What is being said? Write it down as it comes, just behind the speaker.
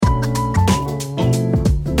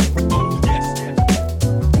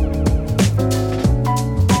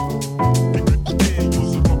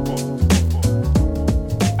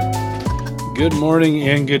Good morning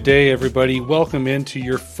and good day, everybody. Welcome into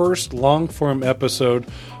your first long-form episode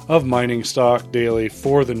of Mining Stock Daily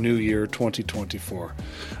for the new year 2024.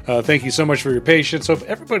 Thank you so much for your patience. Hope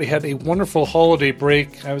everybody had a wonderful holiday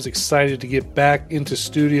break. I was excited to get back into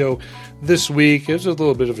studio this week. It was a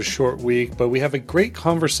little bit of a short week, but we have a great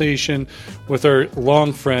conversation with our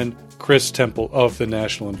long friend, Chris Temple of the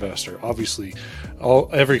National Investor. Obviously,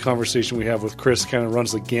 every conversation we have with Chris kind of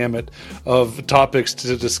runs the gamut of topics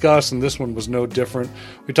to discuss, and this one was no different.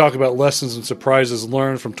 We talk about lessons and surprises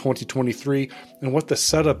learned from 2023 and what the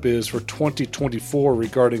setup is for 2024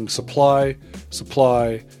 regarding supply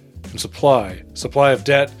of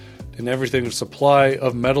debt, and everything, supply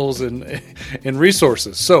of metals and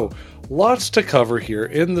resources. So lots to cover here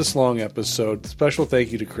in this long episode. Special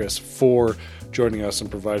thank you to Chris for joining us and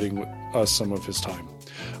providing us some of his time.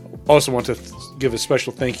 Also want to give a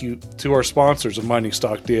special thank you to our sponsors of Mining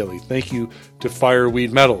Stock Daily. Thank you to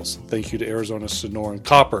Fireweed Metals. Thank you to Arizona Sonoran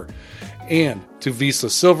Copper, and to Visa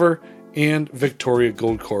Silver and Victoria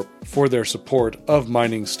Gold Corp for their support of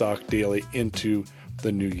Mining Stock Daily into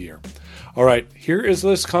the new year. All right, here is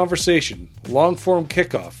this conversation, long-form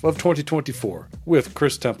kickoff of 2024 with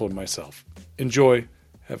Chris Temple and myself. Enjoy.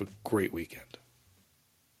 Have a great weekend.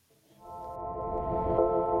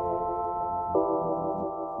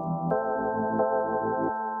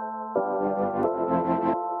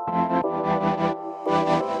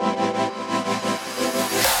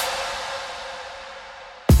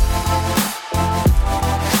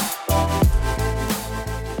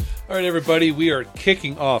 All right, everybody, we are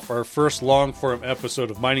kicking off our first long-form episode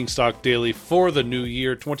of Mining Stock Daily for the new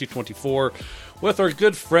year 2024 with our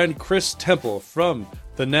good friend Chris Temple from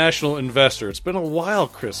the National Investor. It's been a while,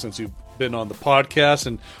 Chris, since you've been on the podcast,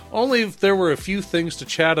 and only if there were a few things to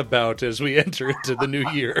chat about as we enter into the new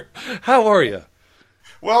year. How are you?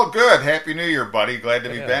 Well, good. Happy New Year, buddy. Glad to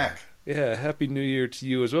be back. Yeah, Happy New Year to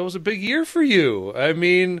you as well. It was a big year for you. I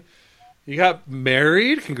mean, you got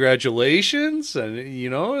married. Congratulations. And,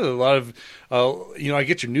 a lot of, I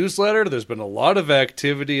get your newsletter. There's been a lot of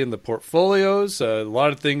activity in the portfolios, a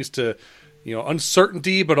lot of things to,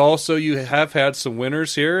 uncertainty, but also you have had some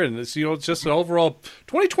winners here. And it's, just an overall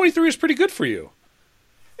 2023 is pretty good for you.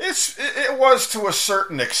 It was to a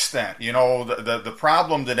certain extent. The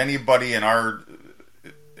problem that anybody in our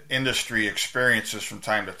industry experiences from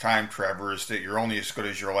time to time, Trevor, is that you're only as good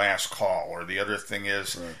as your last call. Or the other thing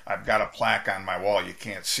is, right, I've got a plaque on my wall. You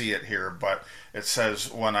can't see it here, but it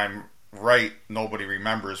says, when I'm right, nobody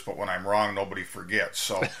remembers, but when I'm wrong, nobody forgets.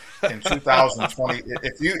 So in 2020,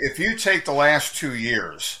 if you take the last 2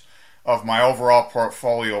 years of my overall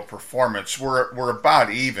portfolio performance, we're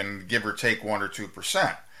about even, give or take 1 or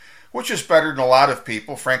 2%. Which is better than a lot of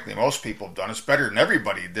people. Frankly, most people have done. It's better than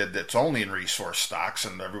everybody did that's only in resource stocks,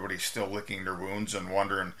 and everybody's still licking their wounds and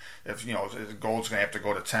wondering if gold's going to have to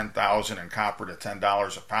go to $10,000 and copper to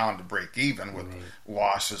 $10 a pound to break even with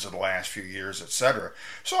losses of the last few years, etc.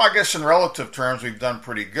 So I guess in relative terms, we've done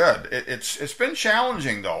pretty good. It's been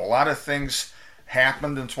challenging though. A lot of things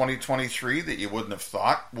happened in 2023 that you wouldn't have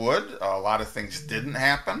thought would. A lot of things didn't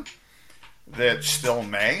happen that still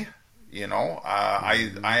may. I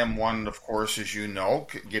am one, of course, as you know,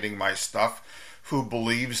 getting my stuff, who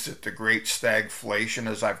believes that the great stagflation,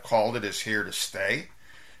 as I've called it, is here to stay.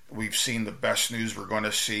 We've seen the best news we're going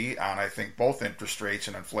to see on, I think, both interest rates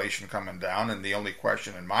and inflation coming down. And the only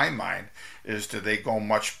question in my mind is, do they go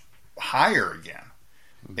much higher again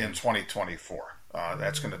in 2024?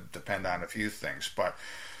 That's going to depend on a few things. But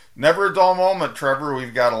never a dull moment, Trevor.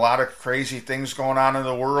 We've got a lot of crazy things going on in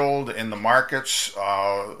the world, in the markets.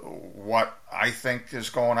 What I think is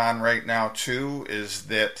going on right now, too, is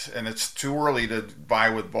that, and it's too early to buy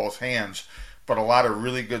with both hands, but a lot of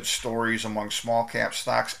really good stories among small cap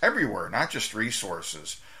stocks everywhere, not just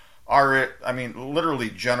resources, are literally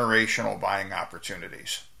generational buying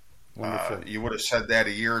opportunities. You would have said that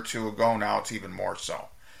a year or two ago. Now it's even more so.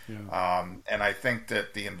 Yeah. And I think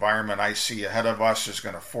that the environment I see ahead of us is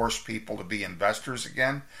going to force people to be investors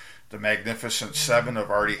again. The Magnificent Seven have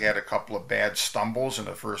already had a couple of bad stumbles in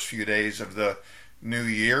the first few days of the new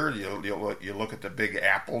year. You look at the big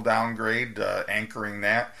Apple downgrade, anchoring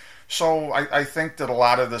that. So I think that a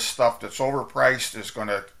lot of this stuff that's overpriced is going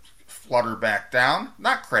to flutter back down,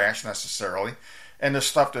 not crash necessarily, and the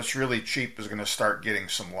stuff that's really cheap is going to start getting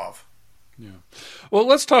some love. Yeah. Well,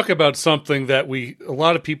 let's talk about something that a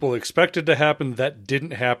lot of people expected to happen that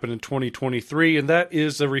didn't happen in 2023, and that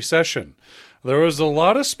is a recession. There was a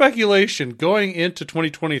lot of speculation going into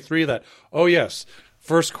 2023 that, oh yes,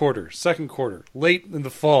 first quarter, second quarter, late in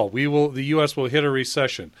the fall, the U.S. will hit a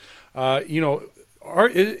recession.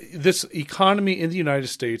 This economy in the United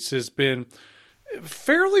States has been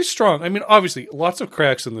fairly strong. I mean, obviously, lots of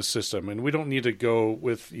cracks in the system, and we don't need to go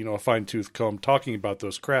with a fine-tooth comb talking about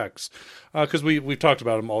those cracks because we've talked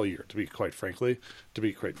about them all year. To be quite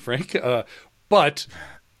frank, but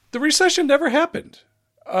the recession never happened,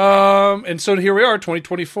 and so here we are,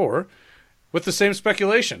 2024, with the same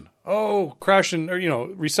speculation. Oh, crashing or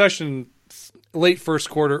recession, late first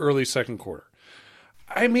quarter, early second quarter.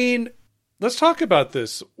 I mean, let's talk about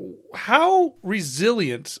this. How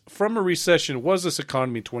resilient from a recession was this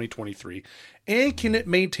economy in 2023, and can it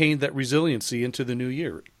maintain that resiliency into the new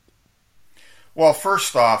year? Well,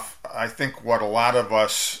 first off, I think what a lot of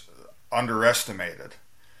us underestimated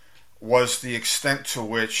was the extent to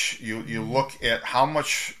which you look at how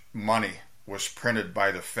much money was printed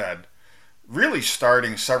by the Fed, really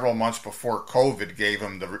starting several months before COVID gave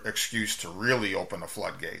them the excuse to really open the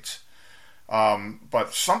floodgates.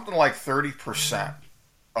 But something like 30%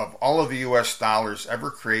 of all of the U.S. dollars ever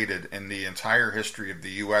created in the entire history of the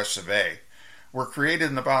U.S. of A. were created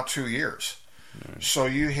in about 2 years. Right. So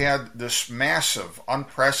you had this massive,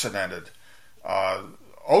 unprecedented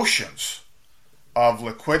oceans of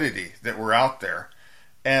liquidity that were out there.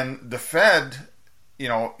 And the Fed,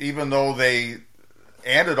 even though they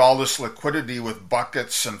added all this liquidity with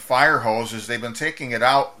buckets and fire hoses, they've been taking it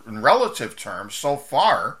out in relative terms so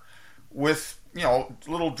far with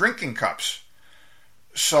little drinking cups.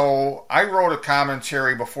 So I wrote a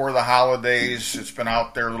commentary before the holidays. It's been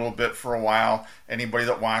out there a little bit for a while. Anybody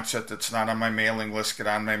that wants it that's not on my mailing list, get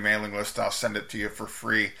on my mailing list. I'll send it to you for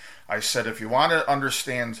free. I said, if you want to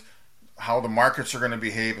understand how the markets are going to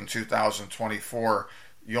behave in 2024,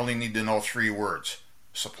 you only need to know 3 words: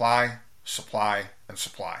 supply, supply, and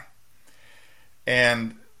supply.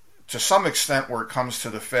 And to some extent, where it comes to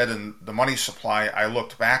the Fed and the money supply, I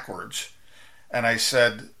looked backwards and I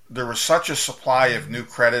said, there was such a supply of new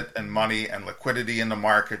credit and money and liquidity in the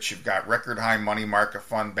markets. You've got record high money market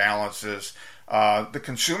fund balances. The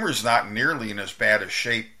consumer's not nearly in as bad a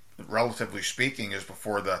shape, relatively speaking, as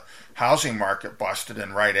before the housing market busted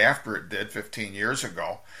and right after it did 15 years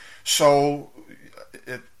ago. So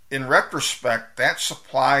in retrospect, that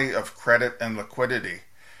supply of credit and liquidity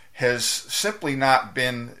has simply not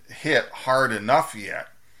been hit hard enough yet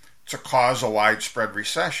to cause a widespread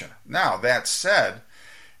recession. Now, that said,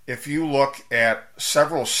 if you look at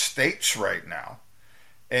several states right now,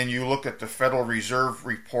 and you look at the Federal Reserve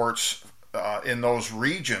reports in those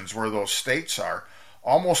regions where those states are,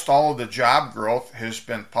 almost all of the job growth has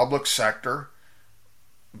been public sector,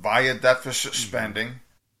 via deficit spending,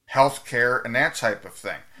 healthcare, and that type of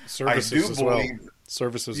thing. Services as well.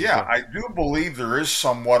 Services. Yeah, I do believe there is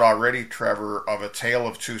somewhat already, Trevor, of a tale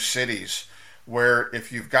of two cities, where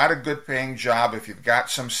if you've got a good paying job, if you've got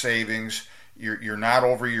some savings, you're not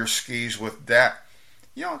over your skis with debt,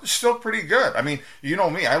 it's still pretty good. I mean, you know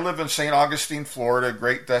me, I live in St. Augustine, Florida,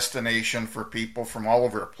 great destination for people from all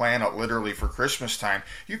over the planet, literally for Christmas time.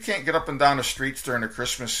 You can't get up and down the streets during the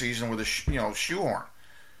Christmas season with a shoehorn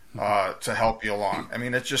to help you along. I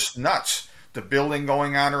mean, it's just nuts. The building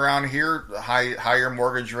going on around here, the higher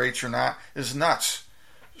mortgage rates or not, is nuts.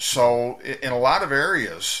 So in a lot of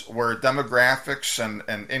areas where demographics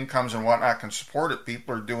and incomes and whatnot can support it,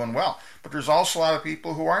 people are doing well. But there's also a lot of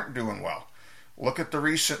people who aren't doing well. Look at the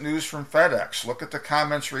recent news from FedEx. Look at the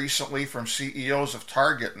comments recently from CEOs of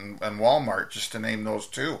Target and Walmart, just to name those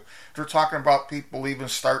two. They're talking about people even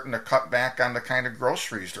starting to cut back on the kind of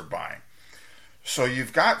groceries they're buying. So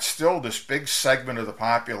you've got still this big segment of the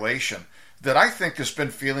population that I think has been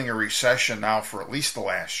feeling a recession now for at least the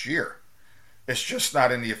last year. It's just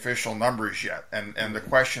not in the official numbers yet. And the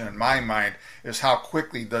question in my mind is, how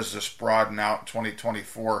quickly does this broaden out in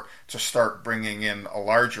 2024 to start bringing in a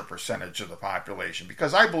larger percentage of the population?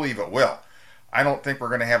 Because I believe it will. I don't think we're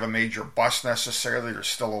going to have a major bust necessarily. There's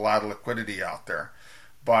still a lot of liquidity out there.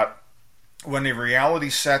 But when the reality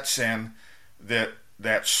sets in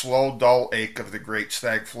that slow, dull ache of the great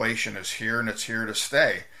stagflation is here and it's here to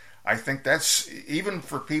stay, I think that's, even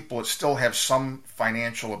for people that still have some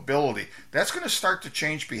financial ability, that's going to start to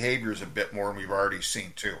change behaviors a bit more, and we've already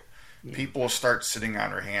seen too. People will start sitting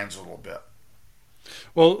on their hands a little bit.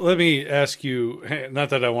 Well, let me ask you,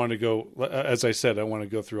 not that I want to go, as I said, I want to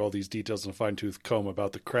go through all these details in a fine-tooth comb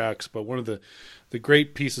about the cracks, but one of the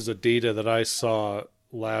great pieces of data that I saw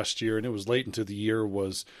last year, and it was late into the year,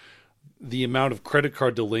 was the amount of credit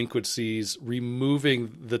card delinquencies,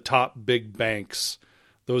 removing the top big banks,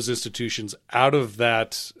 those institutions, out of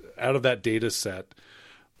that data set,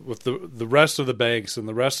 with the rest of the banks and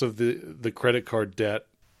the rest of the credit card debt.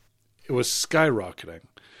 It was skyrocketing.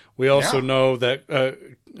 We also know that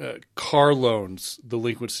car loans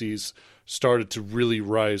delinquencies started to really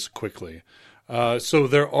rise quickly. So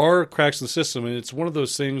there are cracks in the system, and it's one of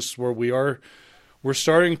those things where we're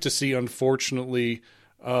starting to see, unfortunately,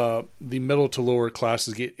 the middle to lower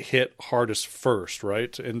classes get hit hardest first,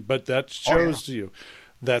 right? But that shows you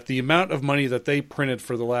that the amount of money that they printed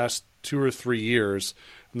for the last 2 or 3 years,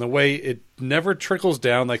 and the way it never trickles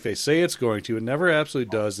down like they say it's going to, it never absolutely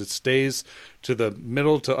does. It stays to the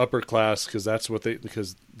middle to upper class because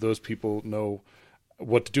those people know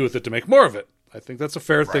what to do with it to make more of it. I think that's a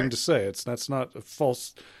fair thing to say. That's not a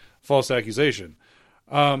false accusation.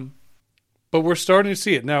 But we're starting to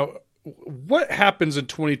see it. Now, what happens in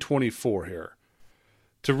 2024 here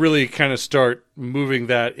to really kind of start moving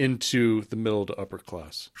that into the middle to upper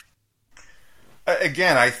class?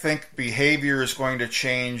 Again, I think behavior is going to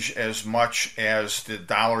change as much as the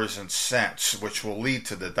dollars and cents, which will lead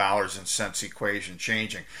to the dollars and cents equation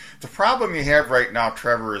changing. The problem you have right now,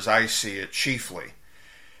 Trevor, as I see it chiefly,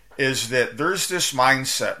 is that there's this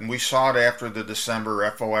mindset, and we saw it after the December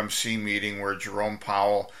FOMC meeting where Jerome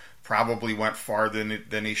Powell probably went farther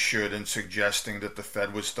than he should in suggesting that the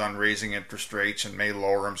Fed was done raising interest rates and may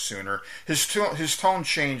lower them sooner. His tone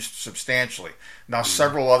changed substantially. Now,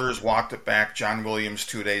 several others walked it back. John Williams,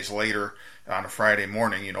 2 days later, on a Friday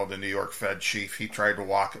morning, the New York Fed chief, he tried to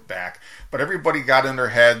walk it back. But everybody got in their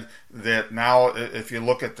head that now, if you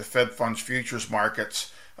look at the Fed funds futures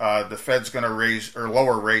markets, the Fed's going to raise or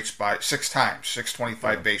lower rates by 6 times,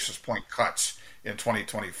 625 basis point cuts in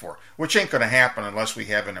 2024, which ain't going to happen unless we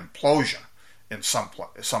have an implosion in some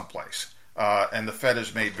place. And the Fed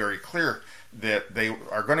has made very clear that they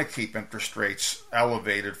are going to keep interest rates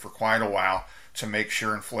elevated for quite a while to make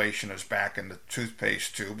sure inflation is back in the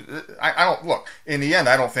toothpaste tube. I don't look. In the end,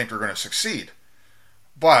 I don't think they're going to succeed,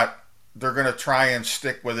 but they're going to try and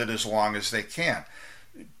stick with it as long as they can.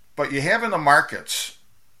 But you have in the markets,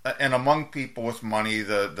 and among people with money,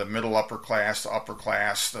 the middle upper class, the upper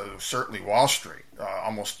class, certainly Wall Street,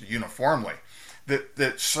 almost uniformly,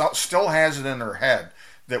 that still has it in their head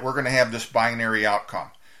that we're going to have this binary outcome.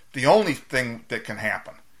 The only thing that can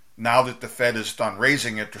happen now that the Fed is done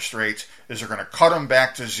raising interest rates is they're going to cut them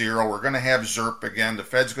back to zero. We're going to have ZIRP again. The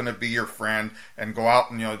Fed's going to be your friend and go out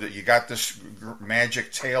and that you got this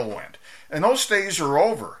magic tailwind. And those days are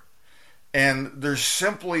over. And there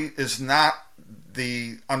simply is not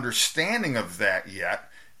the understanding of that yet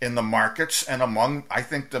in the markets and among, I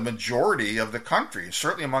think, the majority of the country,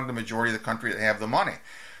 certainly among the majority of the country that have the money.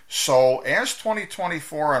 So as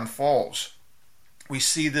 2024 unfolds, we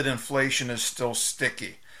see that inflation is still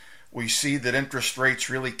sticky. We see that interest rates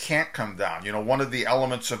really can't come down. One of the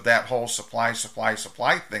elements of that whole supply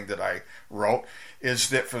thing that I wrote is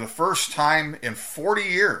that for the first time in 40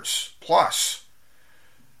 years plus,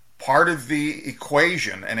 part of the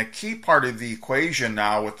equation, and a key part of the equation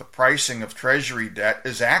now with the pricing of Treasury debt,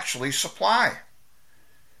 is actually supply.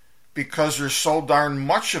 Because there's so darn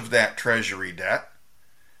much of that Treasury debt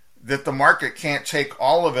that the market can't take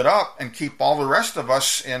all of it up and keep all the rest of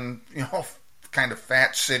us in, kind of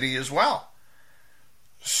fat city as well.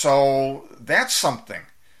 So that's something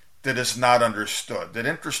that is not understood, that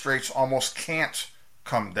interest rates almost can't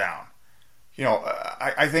come down.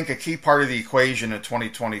 I think a key part of the equation in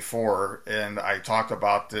 2024, and I talked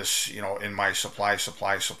about this, in my supply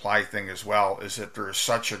thing as well, is that there is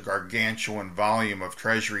such a gargantuan volume of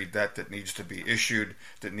Treasury debt that needs to be issued,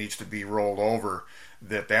 that needs to be rolled over,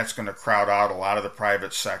 that's going to crowd out a lot of the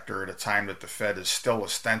private sector at a time that the Fed is still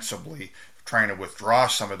ostensibly trying to withdraw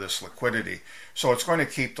some of this liquidity. So it's going to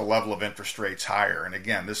keep the level of interest rates higher. And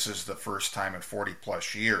again, this is the first time in 40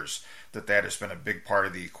 plus years that has been a big part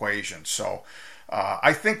of the equation. So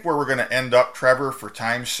I think where we're going to end up, Trevor, for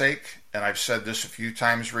time's sake, and I've said this a few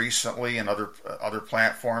times recently in other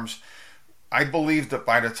platforms, I believe that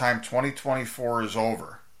by the time 2024 is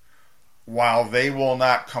over, while they will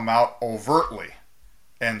not come out overtly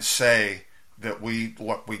and say that we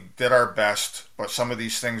did our best, but some of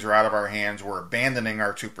these things are out of our hands, we're abandoning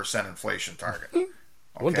our 2% inflation target. Okay?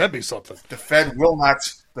 Wouldn't that be something? The Fed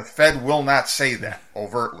will not say that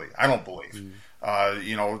overtly, I don't believe.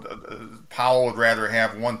 Powell would rather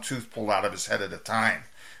have one tooth pulled out of his head at a time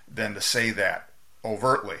than to say that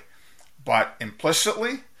overtly. But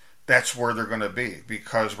implicitly, that's where they're going to be,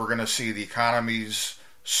 because we're going to see the economy's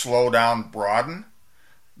slowdown broaden.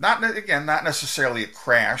 Not necessarily a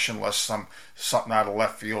crash unless something out of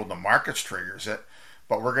left field in the markets triggers it,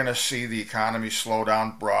 but we're going to see the economy slow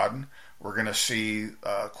down, broaden. We're going to see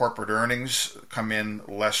corporate earnings come in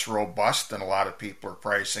less robust than a lot of people are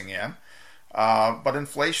pricing in. But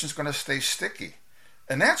inflation is going to stay sticky.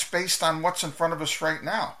 And that's based on what's in front of us right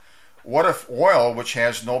now. What if oil, which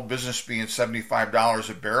has no business being $75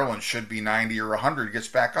 a barrel and should be 90 or 100, gets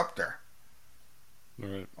back up there?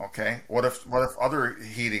 Right. Okay, what if other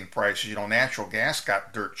heating prices, natural gas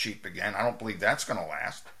got dirt cheap again? I don't believe that's going to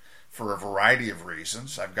last for a variety of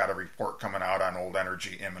reasons. I've got a report coming out on old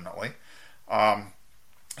energy imminently.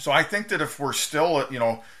 So I think that if we're still at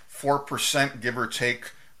 4% give or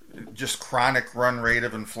take, just chronic run rate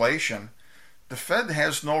of inflation, the Fed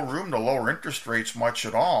has no room to lower interest rates much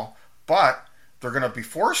at all. But they're going to be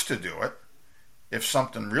forced to do it if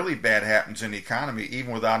something really bad happens in the economy,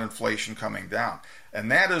 even without inflation coming down.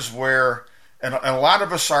 And that is where, and a lot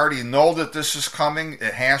of us already know that this is coming.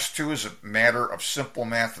 It has to, as a matter of simple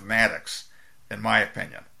mathematics, in my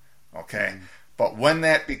opinion. Okay? But when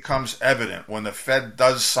that becomes evident, when the Fed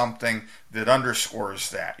does something that underscores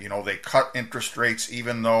that, they cut interest rates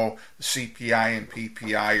even though the CPI and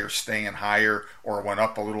PPI are staying higher or went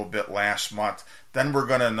up a little bit last month, then we're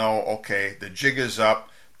going to know, okay, the jig is up.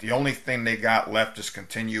 The only thing they got left is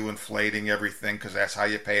continue inflating everything, because that's how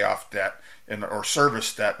you pay off debt or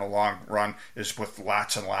service debt in the long run, is with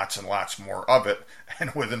lots and lots and lots more of it, and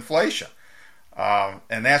with inflation.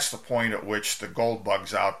 And that's the point at which the gold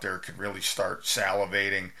bugs out there can really start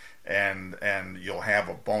salivating, and you'll have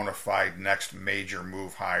a bona fide next major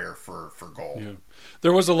move higher for gold. Yeah.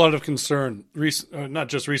 There was a lot of concern, not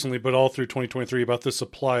just recently, but all through 2023, about the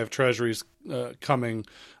supply of treasuries coming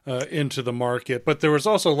into the market. But there was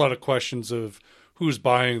also a lot of questions of who's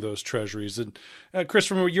buying those treasuries. And Chris,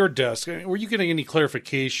 from your desk, were you getting any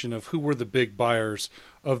clarification of who were the big buyers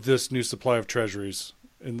of this new supply of treasuries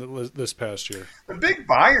in this past year? The big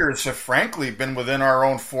buyers have frankly been within our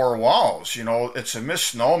own four walls. It's a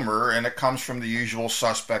misnomer, and it comes from the usual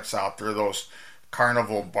suspects out there, those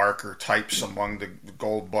carnival barker types among the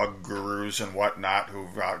gold bug gurus and whatnot,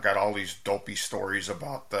 who've got all these dopey stories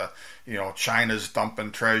about China's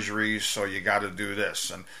dumping treasuries, so you got to do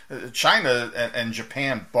this. And China and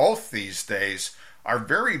Japan both these days are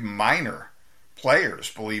very minor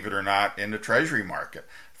players, believe it or not, in the treasury market.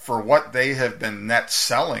 For what they have been net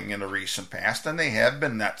selling in the recent past, and they have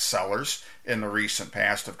been net sellers in the recent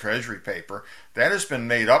past of treasury paper, that has been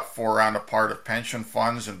made up for on the part of pension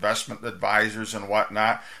funds, investment advisors, and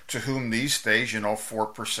whatnot, to whom these days,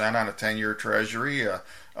 4% on a 10-year treasury,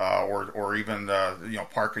 or even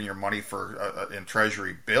parking your money for in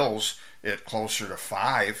treasury bills at closer to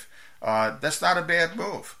 5, that's not a bad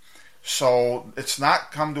move. So it's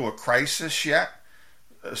not come to a crisis yet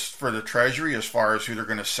for the Treasury as far as who they're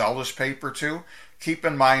going to sell this paper to. Keep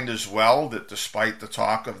in mind as well that despite the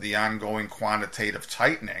talk of the ongoing quantitative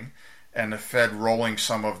tightening and the Fed rolling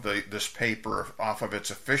some of this paper off of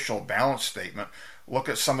its official balance statement, look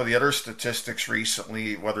at some of the other statistics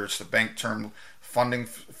recently, whether it's the bank term funding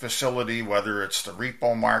facility, whether it's the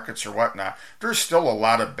repo markets or whatnot. There's still a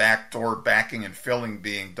lot of backdoor backing and filling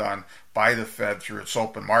being done by the Fed through its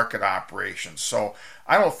open market operations. So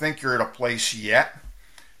I don't think you're at a place yet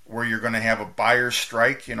where you're going to have a buyer's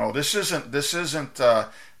strike. This isn't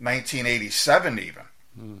 1987 even,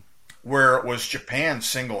 where it was Japan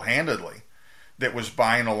single-handedly that was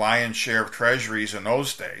buying a lion's share of treasuries in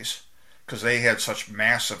those days, because they had such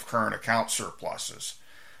massive current account surpluses,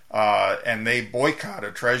 and they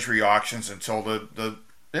boycotted treasury auctions until the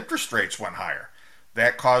interest rates went higher.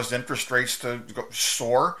 That caused interest rates to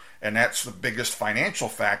soar, and that's the biggest financial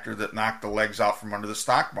factor that knocked the legs out from under the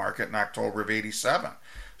stock market in October of '87.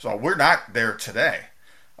 So we're not there today.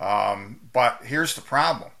 But here's the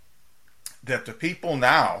problem, that the people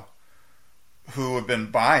now who have been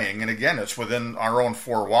buying, and again, it's within our own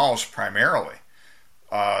four walls primarily,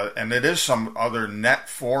 and it is some other net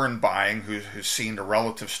foreign buying who's seen the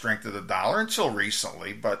relative strength of the dollar until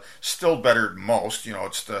recently, but still better than most.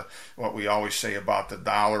 It's what we always say about the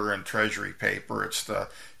dollar and treasury paper. It's the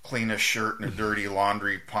cleanest shirt in a dirty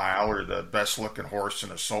laundry pile, or the best looking horse in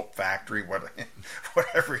a soap factory,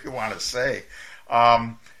 whatever you want to say.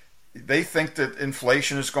 They think that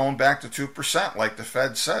inflation is going back to 2%, like the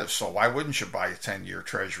Fed says. So why wouldn't you buy a 10-year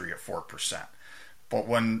treasury at 4%? But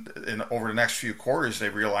when over the next few quarters they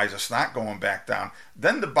realize it's not going back down,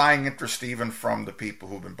 then the buying interest, even from the people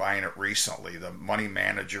who've been buying it recently, the money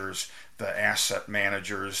managers, the asset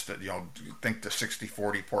managers that think the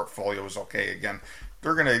 60-40 portfolio is okay again,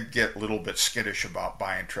 they're going to get a little bit skittish about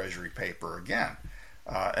buying treasury paper again.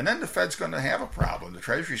 And then the Fed's going to have a problem. The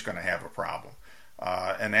Treasury's going to have a problem.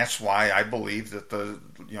 And that's why I believe that the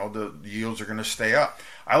yields are going to stay up.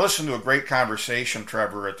 I listened to a great conversation,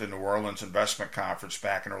 Trevor, at the New Orleans Investment Conference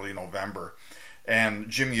back in early November. And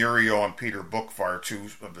Jim Urio and Peter Bookvar, two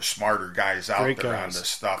of the smarter guys out there on this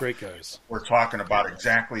stuff. Great guys. We're talking about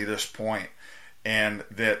exactly this point. And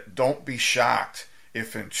that don't be shocked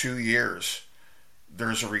if in 2 years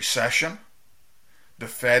there's a recession. The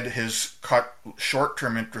Fed has cut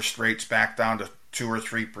short-term interest rates back down to 2 or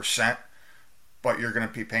 3%, but you're going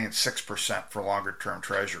to be paying 6% for longer term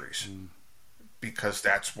treasuries because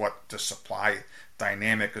that's what the supply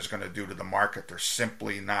dynamic is going to do to the market. They're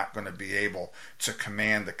simply not going to be able to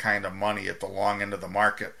command the kind of money at the long end of the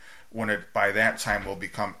market when it by that time will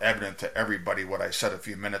become evident to everybody what I said a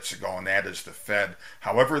few minutes ago, and that is the Fed,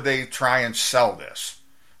 however they try and sell this,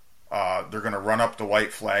 they're going to run up the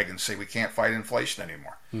white flag and say we can't fight inflation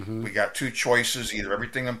anymore. We got two choices: either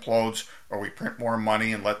everything implodes or we print more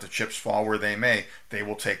money and let the chips fall where they may. They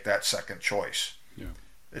will take that second choice. Yeah.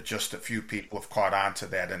 It's just a few people have caught on to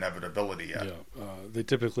that inevitability yet. Yeah, they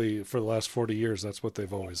typically, for the last 40 years, that's what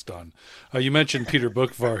they've always done. You mentioned Peter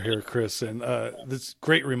Bookvar here, Chris, and this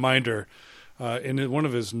great reminder. In one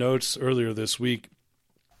of his notes earlier this week,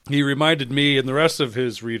 he reminded me and the rest of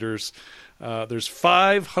his readers there's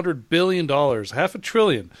 $500 billion, half a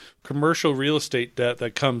trillion, commercial real estate debt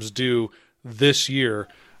that comes due this year.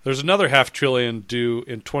 There's another $500 billion due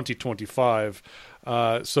in 2025.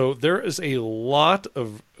 So there is a lot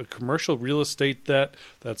of commercial real estate debt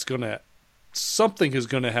that's something is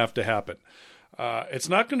going to have to happen. It's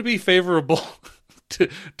not going to be favorable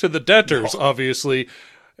to the debtors, obviously,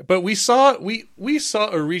 but we saw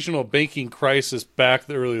a regional banking crisis back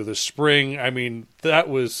earlier this spring. I mean, that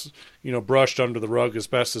was brushed under the rug as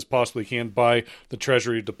best as possibly can by the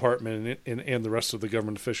Treasury Department and the rest of the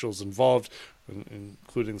government officials involved,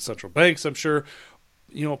 including the central banks, I'm sure.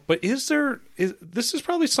 But this is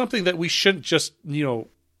probably something that we shouldn't just,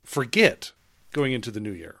 forget going into the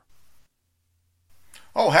new year.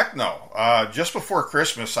 Oh, heck no. Just before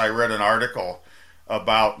Christmas, I read an article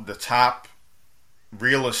about the top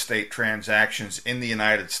real estate transactions in the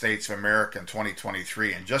United States of America in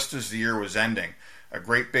 2023. And just as the year was ending, a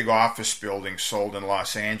great big office building sold in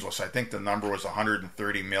Los Angeles. I think the number was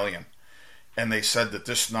 $130 million. And they said that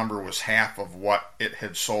this number was half of what it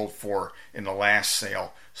had sold for in the last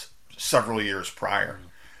sale several years prior.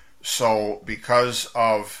 So because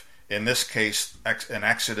of, in this case, an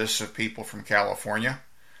exodus of people from California,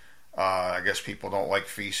 I guess people don't like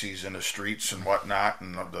feces in the streets and whatnot,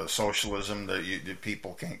 and the socialism that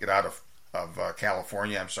people can't get out of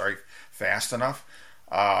California, fast enough.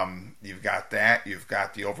 You've got that. You've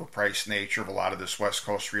got the overpriced nature of a lot of this West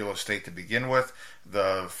Coast real estate to begin with.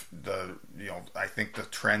 I think the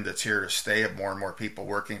trend that's here to stay of more and more people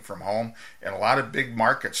working from home, and a lot of big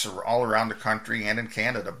markets are all around the country and in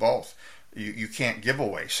Canada both. You can't give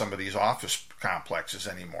away some of these office complexes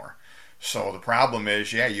anymore. So the problem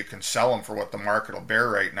is, you can sell them for what the market will bear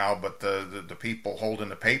right now, but the people holding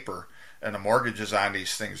the paper and the mortgages on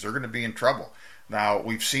these things, they're going to be in trouble. Now,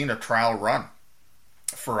 we've seen a trial run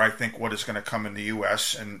for, I think, what is going to come in the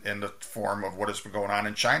U.S. in the form of what has been going on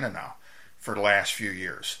in China now for the last few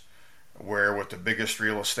years, where with the biggest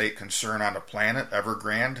real estate concern on the planet,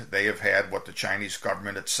 Evergrande, they have had what the Chinese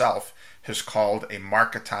government itself has called a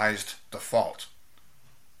marketized default.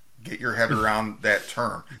 Get your head around that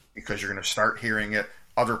term, because you're going to start hearing it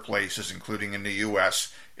other places, including in the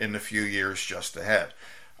U.S., in the few years just ahead.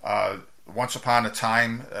 Once upon a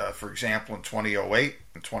time, for example, in 2008,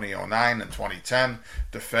 in 2009, and 2010,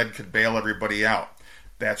 the Fed could bail everybody out.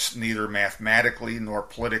 That's neither mathematically nor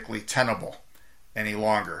politically tenable any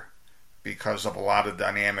longer because of a lot of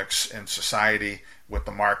dynamics in society with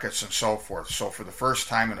the markets and so forth. So for the first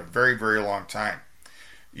time in a very, very long time,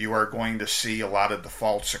 you are going to see a lot of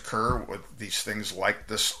defaults occur with these things like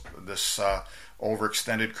this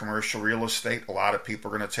overextended commercial real estate. A lot of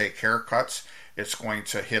people are going to take haircuts. It's going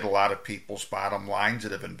to hit a lot of people's bottom lines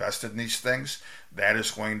that have invested in these things. That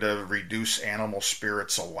is going to reduce animal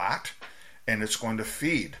spirits a lot, and it's going to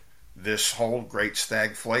feed this whole great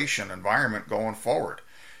stagflation environment going forward.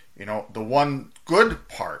 The one good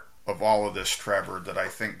part of all of this, Trevor, that I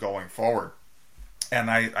think going forward, and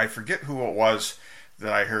I forget who it was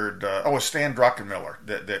that I heard, it was Stan Druckenmiller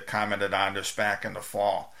that commented on this back in the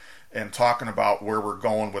fall, and talking about where we're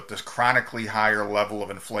going with this chronically higher level of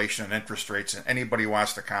inflation and interest rates, and anybody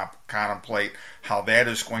wants to contemplate how that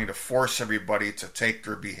is going to force everybody to take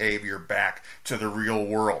their behavior back to the real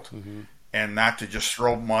world, and not to just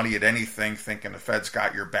throw money at anything thinking the Fed's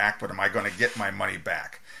got your back, but am I going to get my money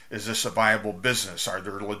back? Is this a viable business? Are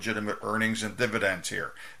there legitimate earnings and dividends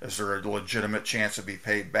here? Is there a legitimate chance to be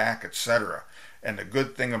paid back, etc.? And the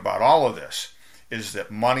good thing about all of this is that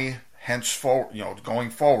money henceforth, going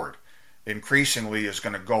forward, increasingly is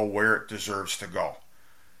going to go where it deserves to go,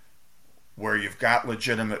 where you've got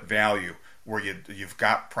legitimate value, where you've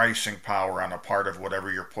got pricing power on a part of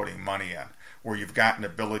whatever you're putting money in, where you've got an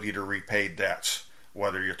ability to repay debts,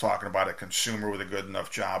 whether you're talking about a consumer with a good enough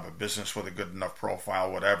job, a business with a good enough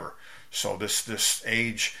profile, whatever. So this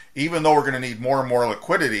age, even though we're going to need more and more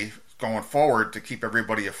liquidity going forward to keep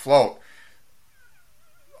everybody afloat,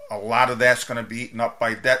 a lot of that's going to be eaten up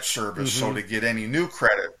by debt service. So to get any new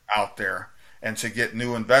credit out there and to get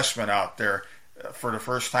new investment out there for the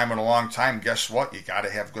first time in a long time, guess what? You got to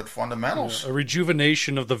have good fundamentals. A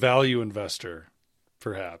rejuvenation of the value investor,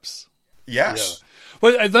 perhaps. Yes. Yeah.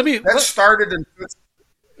 Well, that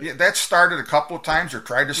started a couple of times, or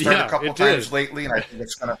tried to start a couple of times lately, and I think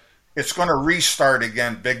it's going to restart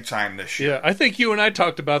again big time this year. Yeah, I think you and I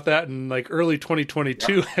talked about that in like early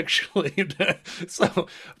 2022, actually. So,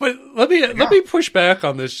 but let me push back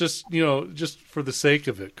on this, just for the sake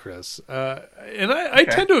of it, Chris. And I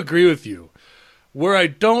tend to agree with you. Where I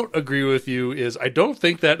don't agree with you is I don't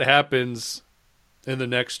think that happens in the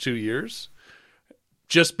next 2 years,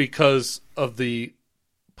 just because of the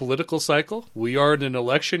political cycle. We are in an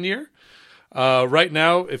election year right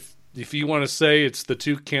now. If you want to say it's the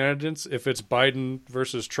two candidates, if it's Biden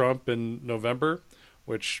versus Trump in November,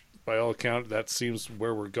 which by all accounts that seems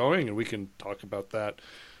where we're going, and we can talk about that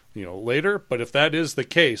later. But if that is the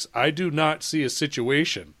case, I do not see a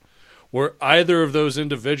situation where either of those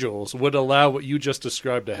individuals would allow what you just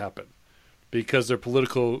described to happen, because their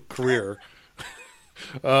political career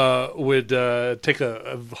would take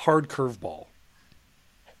a hard curveball.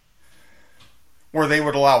 Where they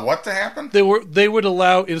would allow what to happen? They would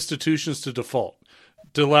allow institutions to default,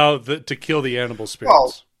 to kill the animal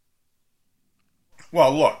spirits.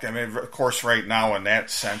 Well, look, I mean, of course, right now in that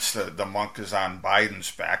sense, the monk is on Biden's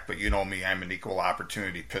back. But you know me, I'm an equal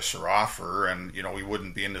opportunity pisser-offer, and we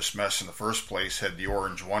wouldn't be in this mess in the first place had the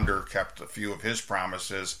Orange Wonder kept a few of his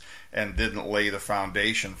promises and didn't lay the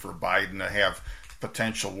foundation for Biden to have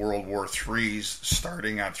potential World War IIIs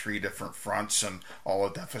starting on 3 different fronts and all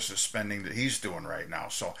the deficit spending that he's doing right now.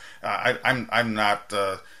 So I'm not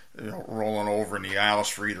rolling over in the aisles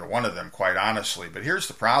for either one of them, quite honestly. But here's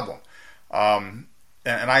the problem.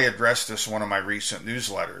 And I addressed this in one of my recent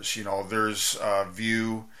newsletters. There's a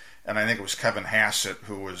view, and I think it was Kevin Hassett,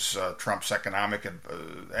 who was Trump's economic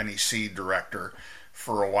NEC director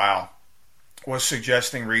for a while, was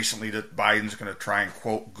suggesting recently that Biden's going to try and,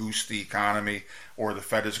 quote, goose the economy, or the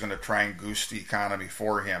Fed is going to try and goose the economy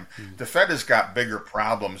for him. Mm-hmm. The Fed has got bigger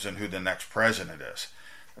problems than who the next president is.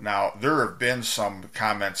 Now, there have been some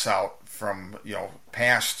comments out from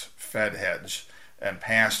past Fed heads and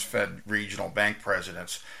past Fed regional bank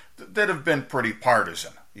presidents that have been pretty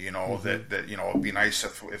partisan. That it'd be nice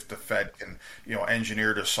if the Fed can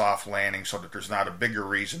engineer a soft landing so that there's not a bigger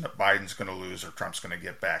reason that Biden's going to lose or Trump's going to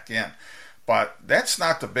get back in. But that's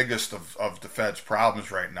not the biggest of the Fed's problems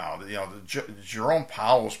right now. Jerome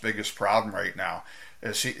Powell's biggest problem right now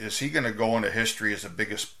is he going to go into history as the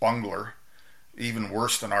biggest bungler, even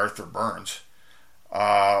worse than Arthur Burns?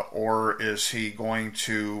 Or is he going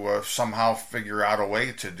to somehow figure out a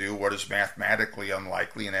way to do what is mathematically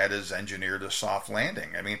unlikely, and that is engineer a soft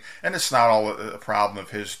landing? I mean, and it's not all a problem of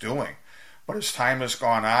his doing. But as time has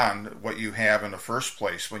gone on, what you have in the first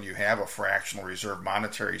place when you have a fractional reserve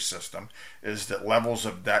monetary system is that levels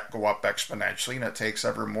of debt go up exponentially, and it takes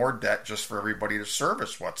ever more debt just for everybody to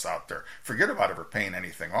service what's out there. Forget about ever paying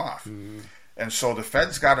anything off. Mm-hmm. And so the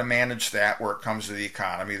Fed's got to manage that where it comes to the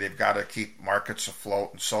economy. They've got to keep markets afloat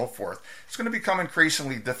and so forth. It's going to become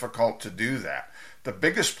increasingly difficult to do that. The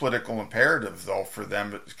biggest political imperative, though, for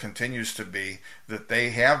them continues to be that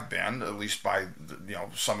they have been, at least by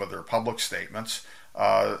some of their public statements,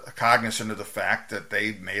 cognizant of the fact that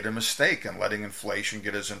they made a mistake in letting inflation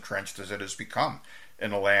get as entrenched as it has become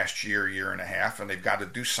in the last year and a half, and they've got to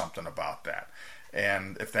do something about that.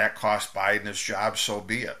 And if that costs Biden his job, so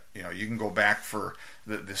be it. You can go back for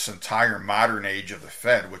this entire modern age of the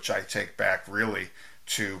Fed, which I take back really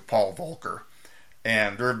to Paul Volcker.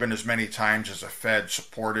 And there have been as many times as the Fed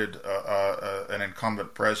supported an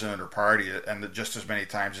incumbent president or party, and just as many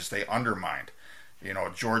times as they undermined.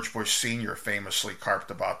 George Bush Sr. famously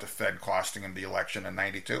carped about the Fed costing him the election in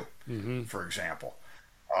 '92, mm-hmm. for example.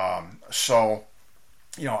 I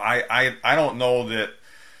don't know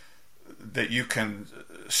that you can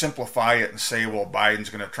simplify it and say, well, Biden's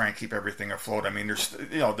going to try and keep everything afloat. I mean, there's,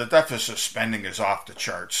 the deficit spending is off the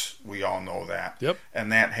charts. We all know that. Yep.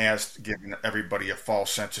 And that has given everybody a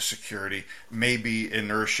false sense of security. Maybe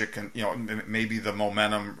inertia can, maybe the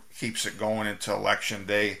momentum keeps it going into election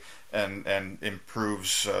day and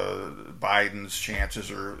improves Biden's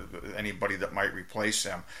chances or anybody that might replace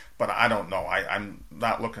him. But I don't know. I'm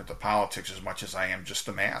not looking at the politics as much as I am just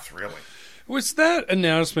the math, really. Was that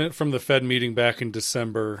announcement from the Fed meeting back in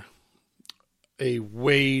December a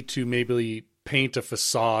way to maybe paint a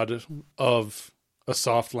facade of a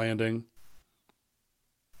soft landing?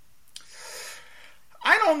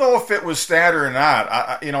 I don't know if it was that or not.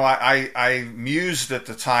 I mused at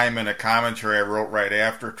the time in a commentary I wrote right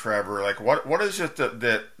after Trevor. Like, what is it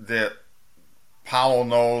that Powell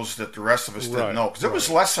knows that the rest of us didn't know? Because it was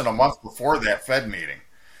less than a month before that Fed meeting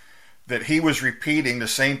that he was repeating the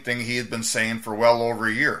same thing he had been saying for well over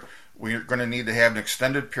a year. We're going to need to have an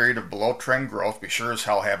extended period of below trend growth. We sure as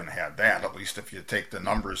hell haven't had that, at least if you take the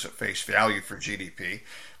numbers at face value for GDP.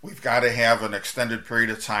 We've got to have an extended period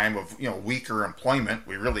of time of, weaker employment.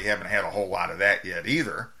 We really haven't had a whole lot of that yet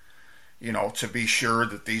either, to be sure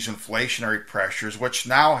that these inflationary pressures, which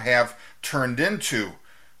now have turned into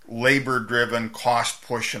labor-driven cost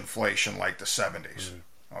push inflation like the 70s,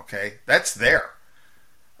 okay, that's there.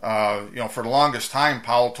 For the longest time,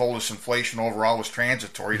 Powell told us inflation overall was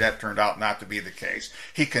transitory. That turned out not to be the case.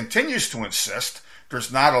 He continues to insist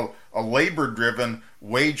there's not a labor-driven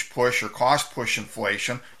wage push or cost push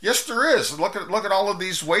inflation. Yes, there is. Look at all of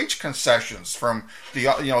these wage concessions from the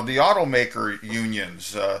automaker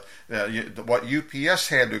unions. What UPS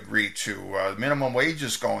had to agree to, minimum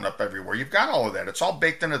wages going up everywhere. You've got all of that. It's all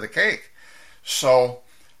baked into the cake. So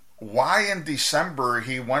why in December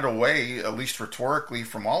he went away, at least rhetorically,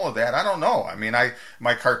 from all of that, I don't know. I mean,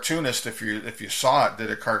 my cartoonist, if you saw it, did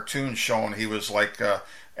a cartoon showing he was like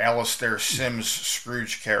Alastair Sims'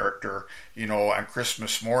 Scrooge character, on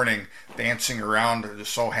Christmas morning, dancing around,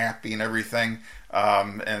 just so happy and everything.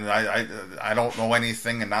 And I don't know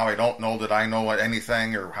anything, and now I don't know that I know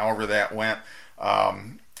anything, or however that went.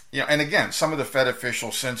 And again, some of the Fed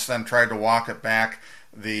officials since then tried to walk it back.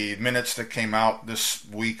 The minutes that came out this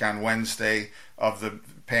week on Wednesday of the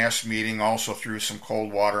past meeting also threw some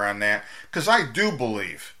cold water on that, because I do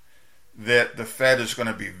believe that the Fed is going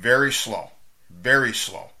to be very slow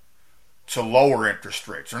to lower interest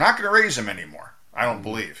rates. They're not going to raise them anymore, I don't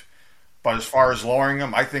believe. But as far as lowering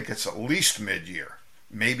them, I think it's at least mid-year,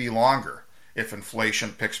 maybe longer, if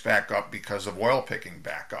inflation picks back up because of oil picking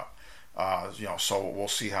back up. So we'll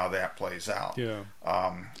see how that plays out. Yeah.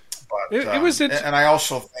 But it was, and I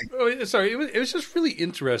also think. Oh, sorry, it was just really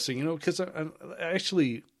interesting, because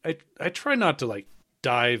I try not to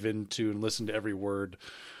dive into and listen to every word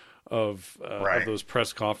of those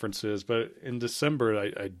press conferences, but in December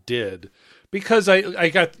I did, because I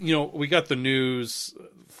got we got the news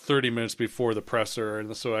 30 minutes before the presser,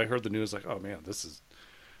 and so I heard the news like, oh man, this is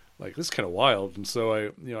kind of wild, and so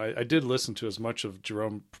I did listen to as much of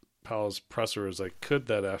Jerome Powell's presser as I could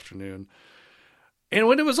that afternoon. And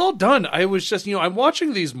when it was all done, I was just, I'm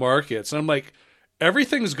watching these markets, and I'm like,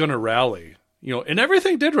 everything's going to rally, and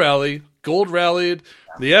everything did rally. Gold rallied,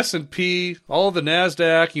 the S&P, all of the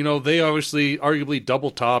NASDAQ, they obviously arguably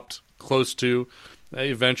double topped close to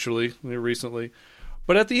eventually, recently.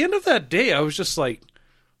 But at the end of that day, I was just like,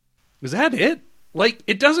 is that it?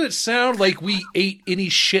 It doesn't sound like we ate any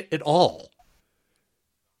shit at all.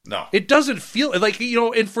 No. It doesn't feel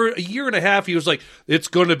and for a year and a half, he was like, it's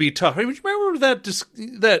going to be tough. I mean, remember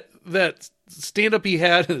that stand-up he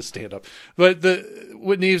had? But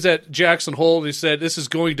when he was at Jackson Hole, and he said, this is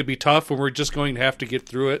going to be tough, and we're just going to have to get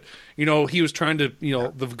through it. He was trying to,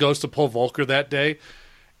 the ghost of Paul Volcker that day.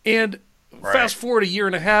 And fast forward a year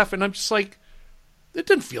and a half, and I'm just like, it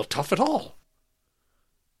didn't feel tough at all.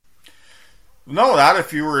 No, not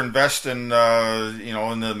if you were investing, in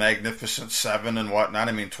the Magnificent Seven and whatnot.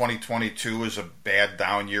 I mean, 2022 was a bad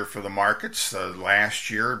down year for the markets.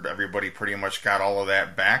 Last year, everybody pretty much got all of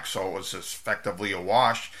that back, so it was effectively a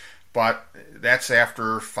wash. But that's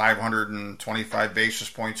after 525 basis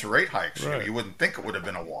points of rate hikes. Right. You wouldn't think it would have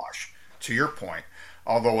been a wash, to your point.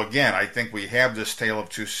 Although, again, I think we have this tale of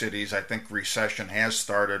two cities. I think recession has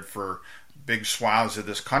started for big swaths of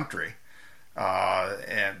this country.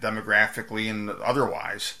 And demographically and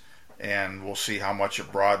otherwise, and we'll see how much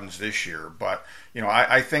it broadens this year. But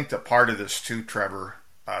I think that part of this too, Trevor,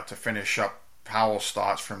 to finish up Powell's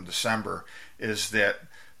thoughts from December, is that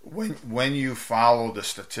when you follow the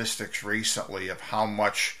statistics recently of how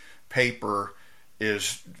much paper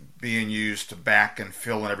is being used to back and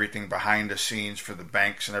fill and everything behind the scenes for the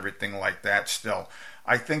banks and everything like that, still,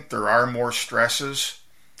 I think there are more stresses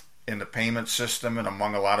in the payment system and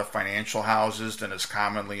among a lot of financial houses than is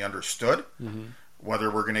commonly understood. Mm-hmm.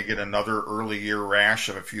 Whether we're going to get another early year rash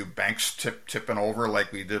of a few banks tipping over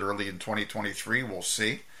like we did early in 2023, we'll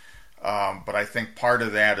see. But I think part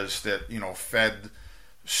of that is that, Fed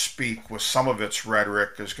speak with some of its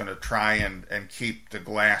rhetoric is going to try and keep the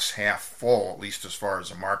glass half full, at least as far as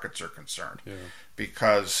the markets are concerned. Yeah.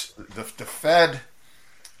 Because the Fed,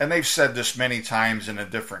 and they've said this many times in a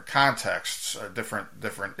different contexts,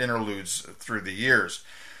 different interludes through the years,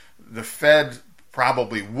 the Fed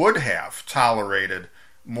probably would have tolerated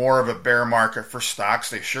more of a bear market for stocks.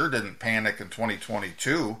 They sure didn't panic in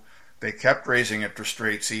 2022. They kept raising interest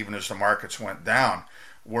rates even as the markets went down.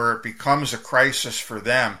 Where it becomes a crisis for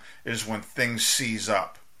them is when things seize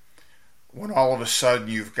up. When all of a sudden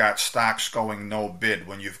you've got stocks going no bid,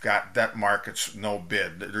 when you've got debt markets no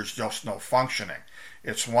bid, there's just no functioning.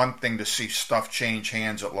 It's one thing to see stuff change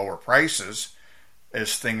hands at lower prices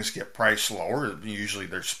as things get priced lower. Usually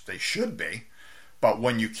they should be. But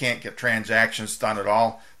when you can't get transactions done at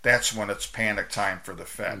all, that's when it's panic time for the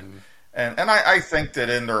Fed. Mm-hmm. And I think that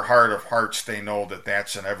in their heart of hearts, they know that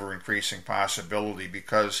that's an ever-increasing possibility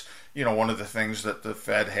because, one of the things that the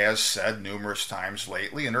Fed has said numerous times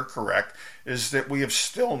lately, and they're correct, is that we have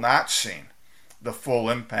still not seen the full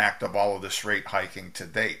impact of all of this rate hiking to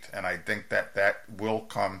date. And I think that will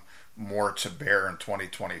come more to bear in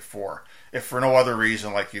 2024. If for no other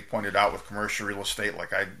reason, like you pointed out with commercial real estate,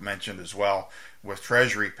 like I mentioned as well, with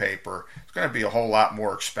Treasury paper, it's going to be a whole lot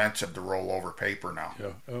more expensive to roll over paper now.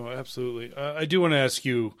 Yeah, oh, absolutely. I do want to ask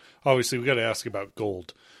you, obviously, we got to ask about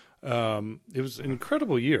gold. It was an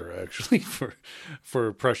incredible year, actually,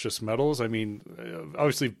 for precious metals. I mean,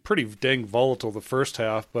 obviously pretty dang volatile the first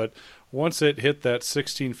half, but once it hit that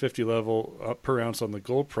 1650 level per ounce on the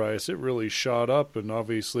gold price, it really shot up, and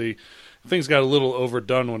obviously things got a little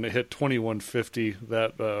overdone when it hit 2150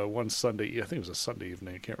 that one Sunday. I think it was a Sunday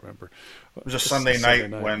evening. I can't remember. It was a Sunday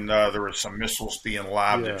night when there were some missiles being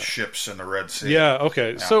lobbed at ships in the Red Sea. Yeah.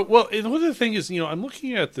 Okay. Yeah. So, well, one of the thing is, I'm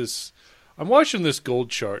looking at this. I'm watching this gold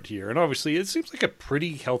chart here, and obviously it seems like a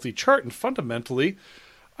pretty healthy chart. And fundamentally,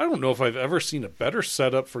 I don't know if I've ever seen a better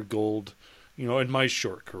setup for gold, in my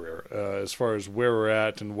short career, as far as where we're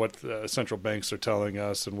at and what central banks are telling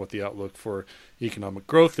us and what the outlook for economic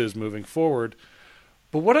growth is moving forward.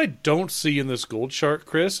 But what I don't see in this gold chart,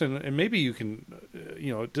 Chris, and maybe you can,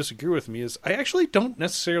 disagree with me, is I actually don't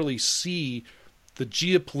necessarily see the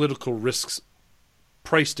geopolitical risks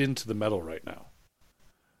priced into the metal right now.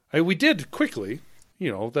 We did quickly,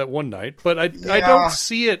 that one night, but I don't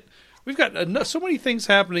see it. We've got so many things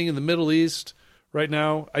happening in the Middle East right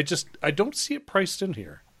now. I don't see it priced in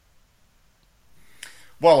here.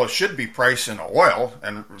 Well, it should be priced in oil,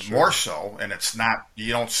 and more so, and it's not.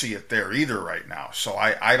 You don't see it there either right now. So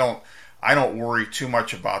I don't worry too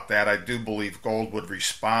much about that. I do believe gold would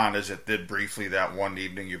respond as it did briefly that one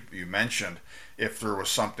evening you mentioned, if there was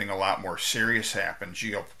something a lot more serious happen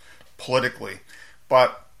geopolitically.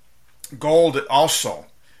 But gold also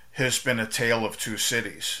has been a tale of two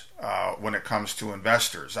cities when it comes to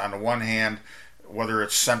investors. On the one hand, whether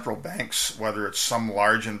it's central banks, whether it's some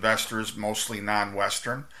large investors, mostly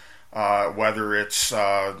non-Western, whether it's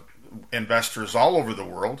investors all over the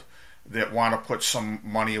world that want to put some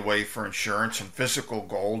money away for insurance and physical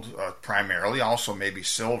gold primarily, also maybe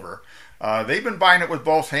silver. They've been buying it with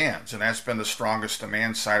both hands, and that's been the strongest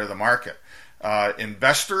demand side of the market.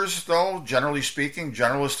 Investors, though, generally speaking,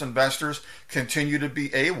 generalist investors, continue to be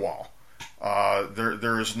AWOL.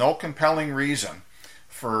 There is no compelling reason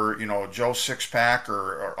for Joe Sixpack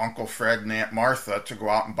or Uncle Fred and Aunt Martha to go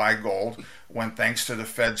out and buy gold when, thanks to the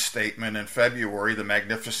Fed statement in February, the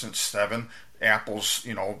Magnificent Seven, Apple's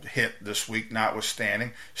hit this week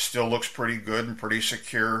notwithstanding, still looks pretty good and pretty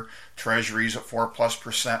secure. Treasuries at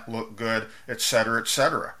 4+% look good, et cetera, et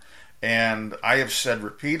cetera. And I have said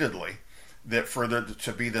repeatedly that for there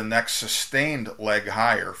to be the next sustained leg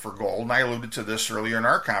higher for gold, and I alluded to this earlier in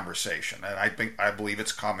our conversation, and I believe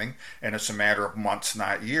it's coming, and it's a matter of months,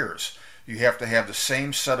 not years. You have to have the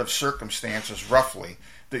same set of circumstances, roughly,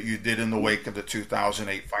 that you did in the wake of the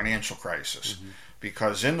 2008 financial crisis. Mm-hmm.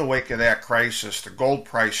 Because in the wake of that crisis, the gold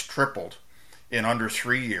price tripled in under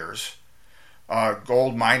 3 years.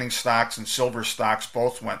 Gold mining stocks and silver stocks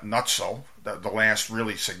both went nutso. The last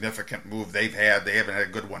really significant move they haven't had a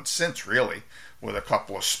good one since, really, with a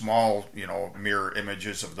couple of small, mirror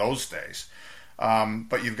images of those days.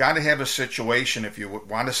 But you've got to have a situation, if you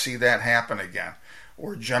want to see that happen again,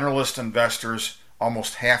 where generalist investors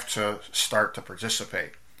almost have to start to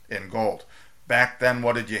participate in gold. Back then,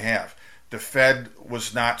 what did you have? The Fed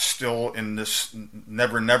was not still in this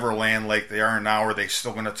never land like they are now. Are they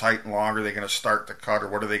still going to tighten longer? Are they going to start to cut, or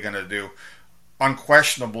what are they going to do?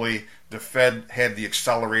 Unquestionably, the Fed had the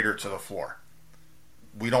accelerator to the floor.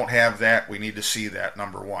 We don't have that. We need to see that,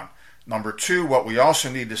 number one. Number two, what we also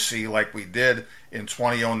need to see, like we did in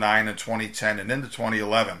 2009 and 2010 and into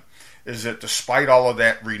 2011, is that despite all of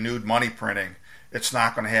that renewed money printing, it's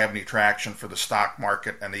not going to have any traction for the stock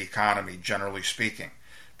market and the economy, generally speaking,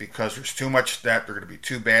 because there's too much debt, they're going to be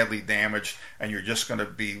too badly damaged, and you're just going to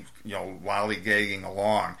be, lollygagging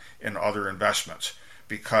along in other investments.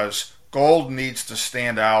 Because gold needs to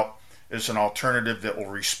stand out is an alternative that will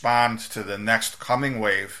respond to the next coming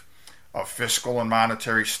wave of fiscal and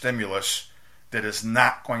monetary stimulus that is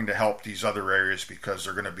not going to help these other areas because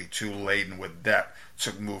they're going to be too laden with debt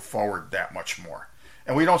to move forward that much more.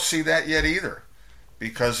 And we don't see that yet either.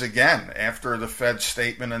 Because again, after the Fed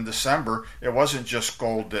statement in December, it wasn't just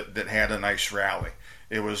gold that had a nice rally.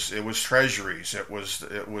 It was treasuries, it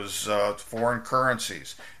was foreign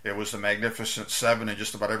currencies, it was the Magnificent Seven, and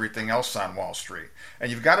just about everything else on Wall Street.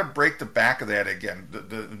 And you've got to break the back of that again.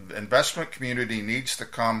 The investment community needs to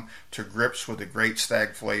come to grips with the great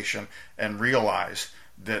stagflation and realize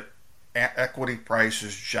that equity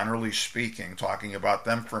prices, generally speaking, talking about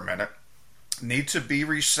them for a minute, need to be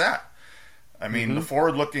reset. I mean, the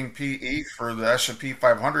forward-looking PE for the S&P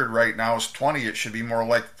 500 right now is 20. It should be more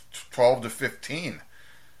like 12 to 15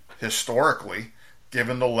 historically,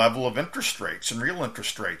 given the level of interest rates and real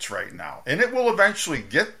interest rates right now. And it will eventually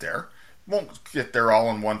get there. Won't get there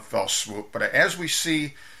all in one fell swoop. But as we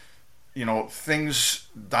see, things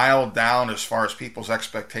dialed down as far as people's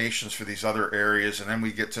expectations for these other areas, and then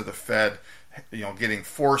we get to the Fed, getting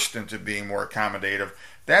forced into being more accommodative,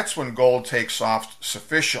 that's when gold takes off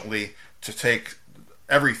sufficiently to take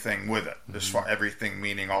everything with it, as far everything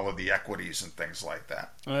meaning all of the equities and things like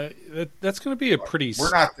that. That's going to be a pretty.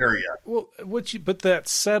 We're not there yet. Well, but that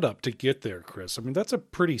setup to get there, Chris. I mean, that's a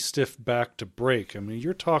pretty stiff back to break. I mean,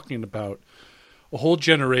 you're talking about a whole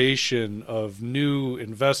generation of new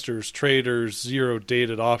investors, traders, zero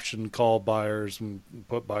dated option call buyers and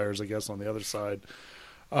put buyers, I guess, on the other side.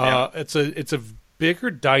 It's a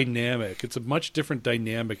bigger dynamic. It's a much different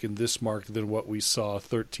dynamic in this market than what we saw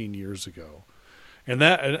 13 years ago. And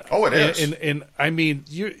that it is. And I mean,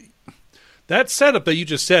 that setup that you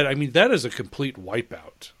just said, I mean, that is a complete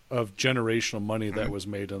wipeout of generational money that was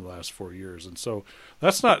made in the last 4 years. And so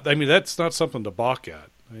that's not something to balk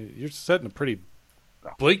at. I mean, you're setting a pretty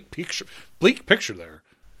bleak picture there.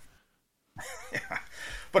 Yeah.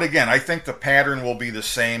 But again, I think the pattern will be the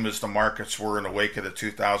same as the markets were in the wake of the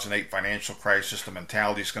 2008 financial crisis. The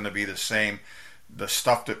mentality is going to be the same. The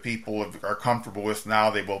stuff that people are comfortable with now,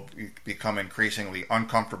 they will become increasingly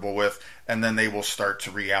uncomfortable with, and then they will start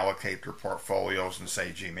to reallocate their portfolios and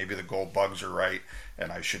say, gee, maybe the gold bugs are right,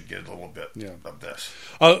 and I should get a little bit of this.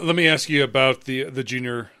 Let me ask you about the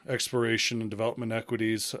junior exploration and development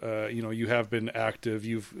equities. You have been active.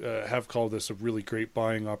 You have called this a really great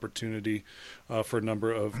buying opportunity for a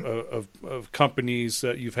number of companies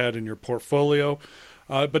that you've had in your portfolio.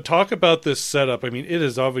 But talk about this setup. I mean, it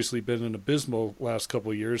has obviously been an abysmal last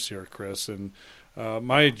couple of years here, Chris. And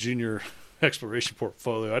my junior exploration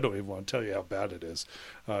portfolio, I don't even want to tell you how bad it is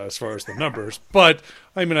as far as the numbers. But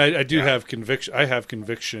I mean, I do have conviction. I have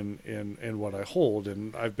conviction in what I hold,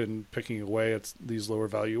 and I've been picking away at these lower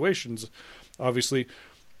valuations, obviously.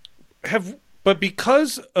 But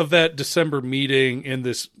because of that December meeting and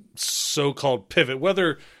this so-called pivot,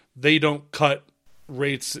 whether they don't cut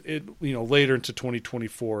rates later into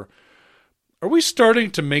 2024, are we starting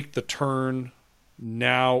to make the turn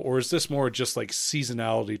now, or is this more just like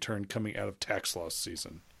seasonality turn coming out of tax loss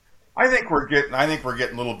season? I think we're getting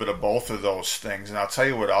a little bit of both of those things, and I'll tell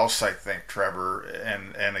you what else I think, Trevor.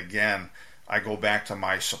 And again, I go back to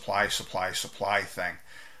my supply thing.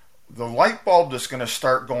 The light bulb that's going to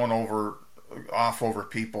start going off over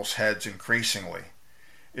people's heads increasingly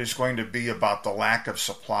is going to be about the lack of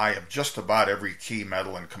supply of just about every key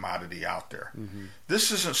metal and commodity out there. Mm-hmm. This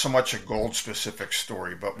isn't so much a gold-specific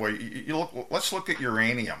story, but let's look at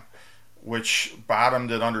uranium, which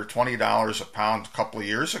bottomed at under $20 a pound a couple of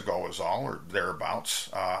years ago is all, or thereabouts,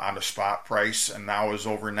 on the spot price, and now is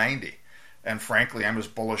over $90. And frankly, I'm as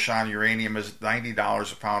bullish on uranium as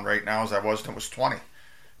 $90 a pound right now as I was when it was $20,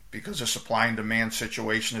 because the supply and demand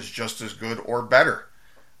situation is just as good or better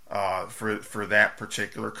for that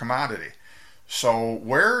particular commodity. So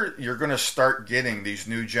where you're going to start getting these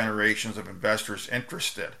new generations of investors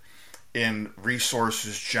interested in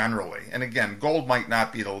resources generally, and again, gold might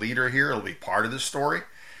not be the leader here, it'll be part of the story,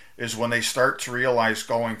 is when they start to realize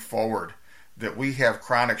going forward that we have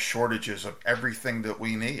chronic shortages of everything that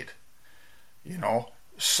we need.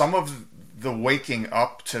 Some of the waking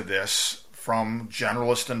up to this from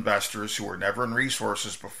generalist investors who were never in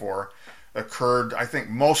resources before occurred, I think,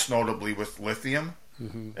 most notably with lithium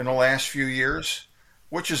in the last few years,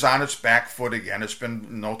 which is on its back foot again. It's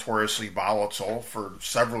been notoriously volatile for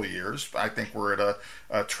several years. I think we're at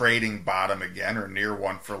a trading bottom again, or near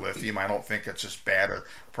one for lithium. I don't think it's as bad a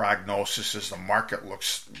prognosis as the market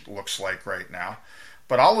looks like right now.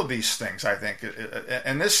 But all of these things, I think,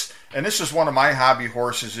 and this is one of my hobby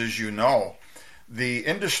horses, as you know, the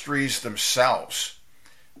industries themselves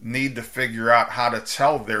need to figure out how to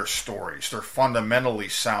tell their stories, their fundamentally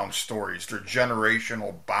sound stories, their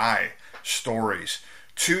generational buy stories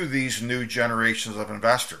to these new generations of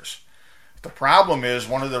investors. The problem is,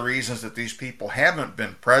 one of the reasons that these people haven't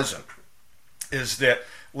been present is that,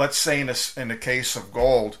 let's say in the case of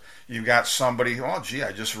gold, you've got somebody, oh gee,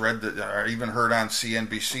 I just read that, or even heard on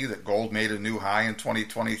CNBC that gold made a new high in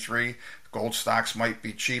 2023. Gold stocks might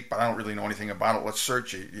be cheap, but I don't really know anything about it. Let's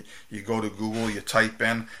search it. You go to Google, you type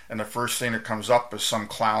in, and the first thing that comes up is some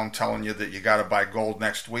clown telling you that you got to buy gold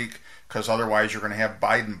next week because otherwise you're going to have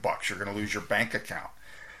Biden bucks. You're going to lose your bank account.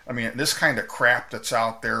 I mean, this kind of crap that's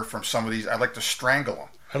out there from some of these, I'd like to strangle them.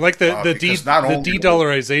 I like the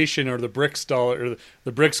de-dollarization, or the BRICS dollar, or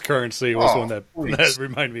the BRICS currency was one that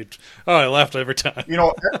reminded me. Oh, I laughed every time. You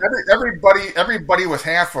know, everybody with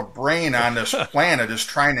half a brain on this planet is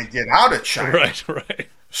trying to get out of China. Right.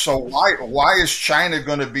 So why is China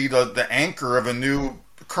going to be the anchor of a new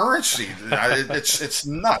currency? It's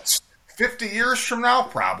nuts. 50 years from now,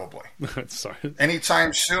 probably. Sorry.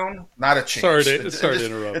 Anytime soon, not a chance. Sorry to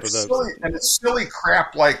interrupt. It's silly, and it's silly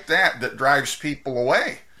crap like that drives people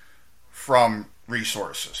away from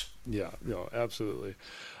resources. Yeah, absolutely.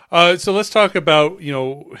 So let's talk about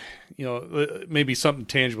maybe something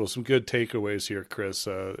tangible, some good takeaways here, Chris,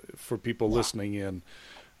 for people listening in.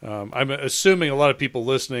 I'm assuming a lot of people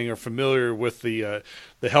listening are familiar with the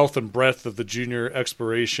health and breadth of the junior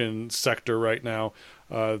exploration sector right now.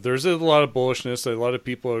 There's a lot of bullishness. A lot of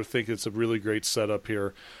people think it's a really great setup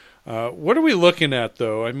here. What are we looking at,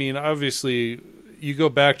 though? I mean, obviously, you go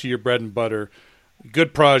back to your bread and butter,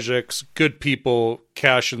 good projects, good people,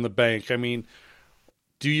 cash in the bank. I mean,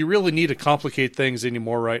 do you really need to complicate things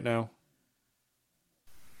anymore right now?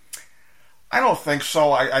 I don't think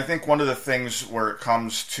so. I think one of the things where it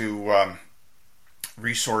comes to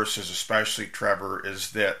resources, especially, Trevor,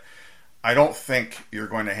 is that I don't think you're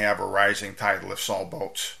going to have a rising tide lifts all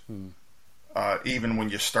boats. Even when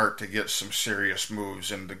you start to get some serious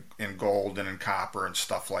moves in gold and in copper and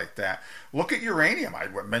stuff like that. Look at uranium. I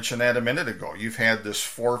mentioned that a minute ago. You've had this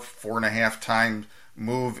 4.5 time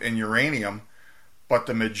move in uranium, but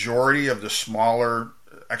the majority of the smaller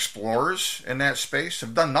explorers in that space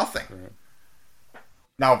have done nothing. Right.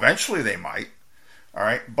 Now, eventually they might. All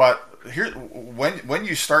right, but here, when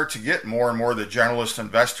you start to get more and more of the generalist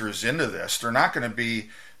investors into this, they're not going to be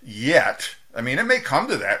yet. I mean, it may come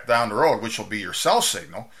to that down the road, which will be your sell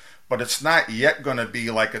signal, but it's not yet going to be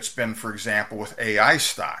like it's been, for example, with AI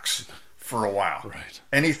stocks for a while. Right.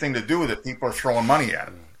 Anything to do with it, people are throwing money at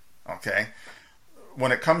it. Okay.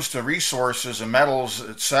 When it comes to resources and metals,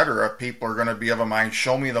 etc., people are going to be of a mind,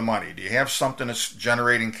 show me the money. Do you have something that's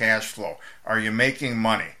generating cash flow? Are you making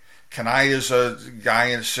money? Can I, as a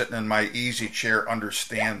guy sitting in my easy chair,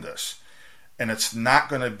 understand this? And it's not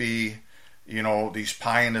going to be, these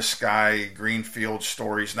pie in the sky, greenfield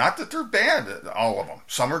stories. Not that they're bad, all of them.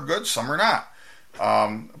 Some are good, some are not.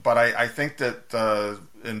 But I think that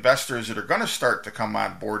investors that are going to start to come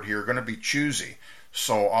on board here are going to be choosy.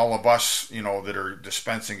 So all of us, that are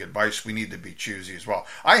dispensing advice, we need to be choosy as well.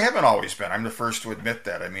 I haven't always been. I'm the first to admit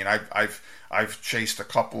that. I mean, I've chased a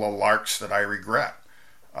couple of larks that I regret.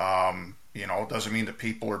 It doesn't mean that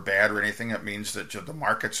people are bad or anything. It means that the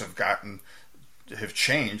markets have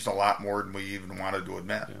changed a lot more than we even wanted to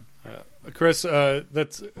admit. Yeah. Chris,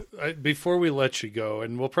 before we let you go,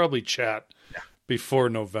 and we'll probably chat before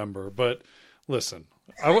November. But listen,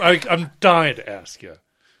 I'm dying to ask you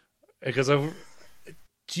because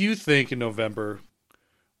do you think in November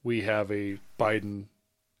we have a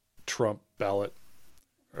Biden-Trump ballot?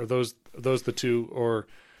 Are those the two, or?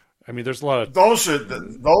 I mean, there's a lot of those are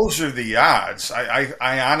the odds.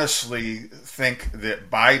 I honestly think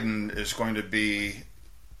that Biden is going to be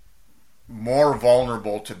more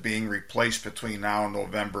vulnerable to being replaced between now and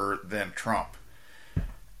November than Trump.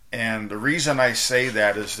 And the reason I say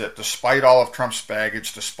that is that despite all of Trump's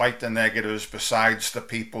baggage, despite the negatives, besides the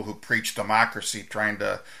people who preach democracy trying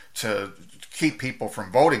to keep people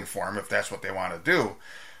from voting for him if that's what they want to do,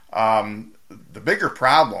 the bigger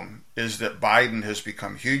problem is that Biden has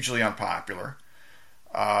become hugely unpopular.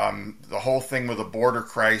 The whole thing with the border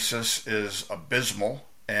crisis is abysmal,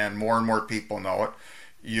 and more people know it.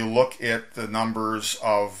 You look at the numbers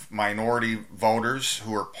of minority voters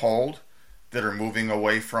who are polled that are moving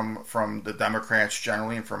away from the Democrats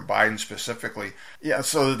generally and from Biden specifically. Yeah,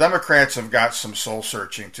 so the Democrats have got some soul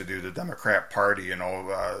searching to do, the Democrat Party.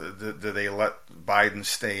 Do they let Biden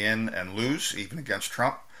stay in and lose, even against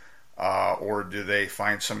Trump? Or do they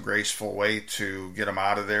find some graceful way to get him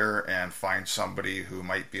out of there and find somebody who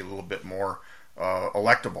might be a little bit more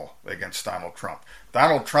electable against Donald Trump.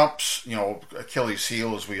 Donald Trump's, Achilles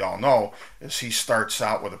heel, as we all know, is he starts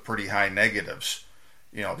out with a pretty high negatives.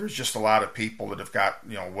 There's just a lot of people that have got,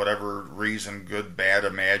 whatever reason, good, bad,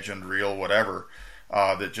 imagined, real, whatever,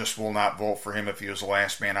 that just will not vote for him if he was the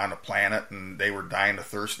last man on the planet and they were dying of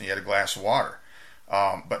thirst and he had a glass of water.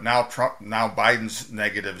 But now Biden's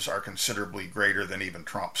negatives are considerably greater than even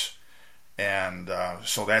Trump's. And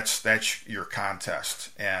so that's your contest.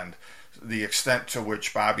 And the extent to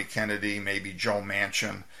which Bobby Kennedy, maybe Joe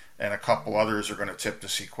Manchin, and a couple others are going to tip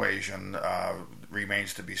this equation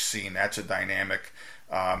remains to be seen. That's a dynamic.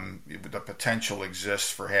 The potential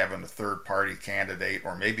exists for having a third-party candidate,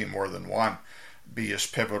 or maybe more than one, be as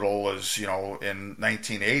pivotal as, in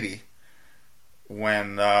 1980,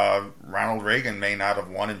 when Ronald Reagan may not have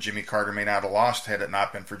won and Jimmy Carter may not have lost had it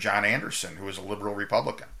not been for John Anderson, who was a liberal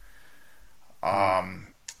Republican.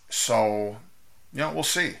 So, we'll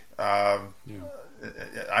see. I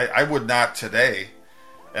would not today,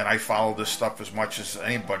 and I follow this stuff as much as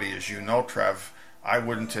anybody, as you know, Trev, I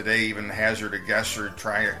wouldn't today even hazard a guess or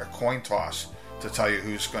try a coin toss to tell you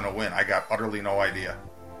who's going to win. I got utterly no idea.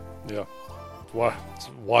 Yeah. It's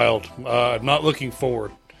wild. I'm not looking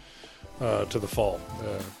forward to the fall,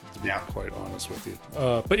 to be quite honest with you.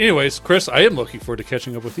 But anyways, Chris, I am looking forward to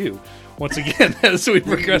catching up with you once again as we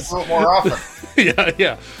progress. More often.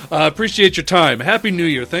 Yeah. Appreciate your time. Happy New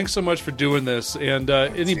Year. Thanks so much for doing this. And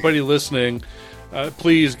anybody listening,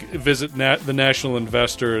 please visit the National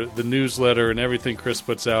Investor. The newsletter and everything Chris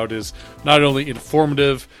puts out is not only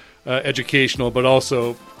informative, educational, but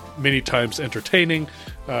also many times entertaining.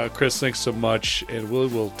 Chris, thanks so much, and we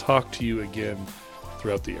will talk to you again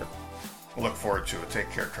throughout the year. Look forward to it. Take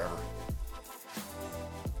care, Trevor.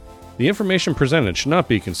 The information presented should not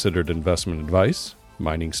be considered investment advice.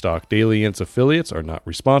 Mining Stock Daily and its affiliates are not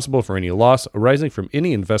responsible for any loss arising from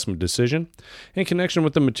any investment decision in connection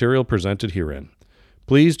with the material presented herein.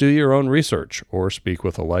 Please do your own research or speak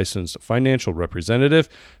with a licensed financial representative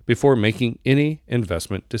before making any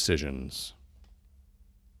investment decisions.